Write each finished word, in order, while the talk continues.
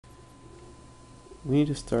we need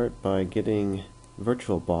to start by getting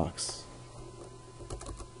VirtualBox,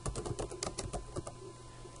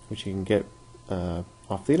 which you can get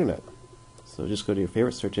off the internet. So just go to your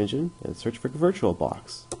favorite search engine and search for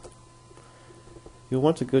VirtualBox. You'll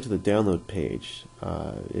want to go to the download page.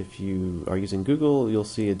 If you are using Google, you'll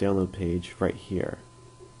see a download page right here.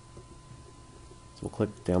 So we'll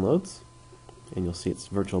click Downloads, and you'll see it's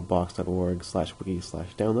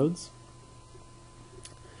virtualbox.org/wiki/downloads.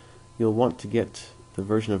 You'll want to get the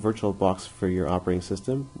version of VirtualBox for your operating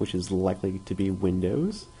system, which is likely to be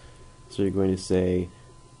Windows. So you're going to say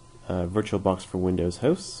VirtualBox for Windows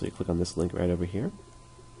hosts. So you click on this link right over here.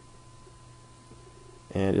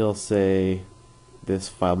 And it'll say, this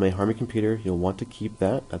file may harm your computer. You'll want to keep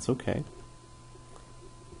that. That's okay.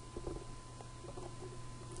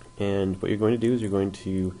 And what you're going to do is you're going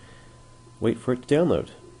to wait for it to download.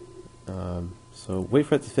 So wait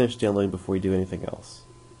for it to finish downloading before you do anything else.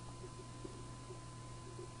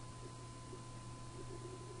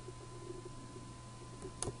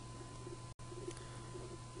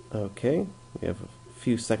 Okay, we have a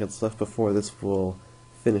few seconds left before this will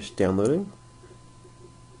finish downloading.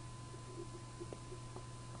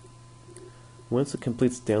 Once it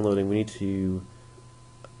completes downloading, we need to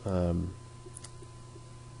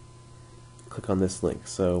click on this link.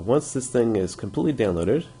 So once this thing is completely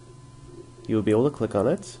downloaded, you will be able to click on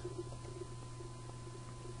it,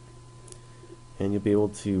 and you'll be able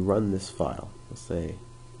to run this file. Let's say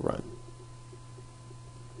run.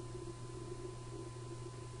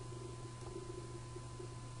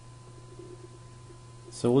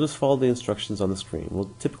 So we'll just follow the instructions on the screen.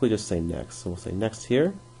 We'll typically just say next. So we'll say next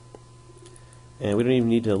here. And we don't even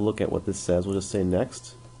need to look at what this says. We'll just say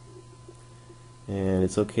next. And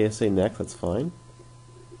it's okay to say next, that's fine.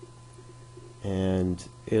 And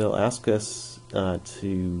it'll ask us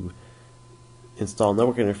to install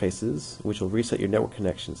network interfaces, which will reset your network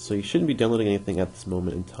connections. So you shouldn't be downloading anything at this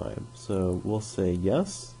moment in time. So we'll say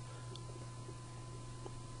yes.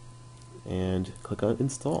 And click on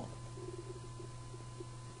install.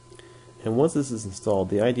 And once this is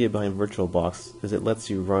installed, the idea behind VirtualBox is it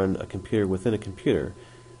lets you run a computer within a computer.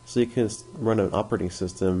 So you can run an operating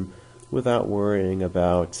system without worrying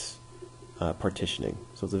about partitioning.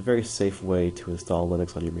 So it's a very safe way to install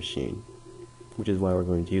Linux on your machine, which is why we're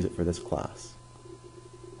going to use it for this class.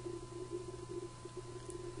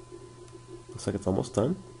 Looks like it's almost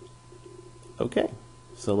done. Okay,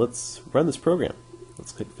 so let's run this program.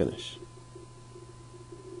 Let's click Finish.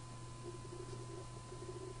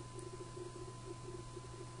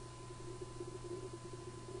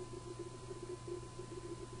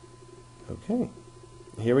 Okay,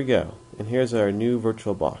 here we go, and here's our new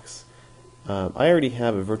VirtualBox. I already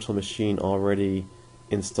have a virtual machine already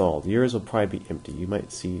installed. Yours will probably be empty. You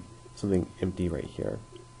might see something empty right here,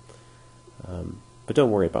 but don't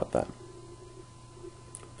worry about that.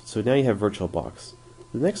 So now you have VirtualBox.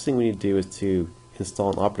 The next thing we need to do is to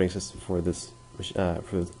install an operating system for this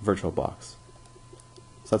VirtualBox.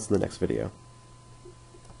 So that's in the next video.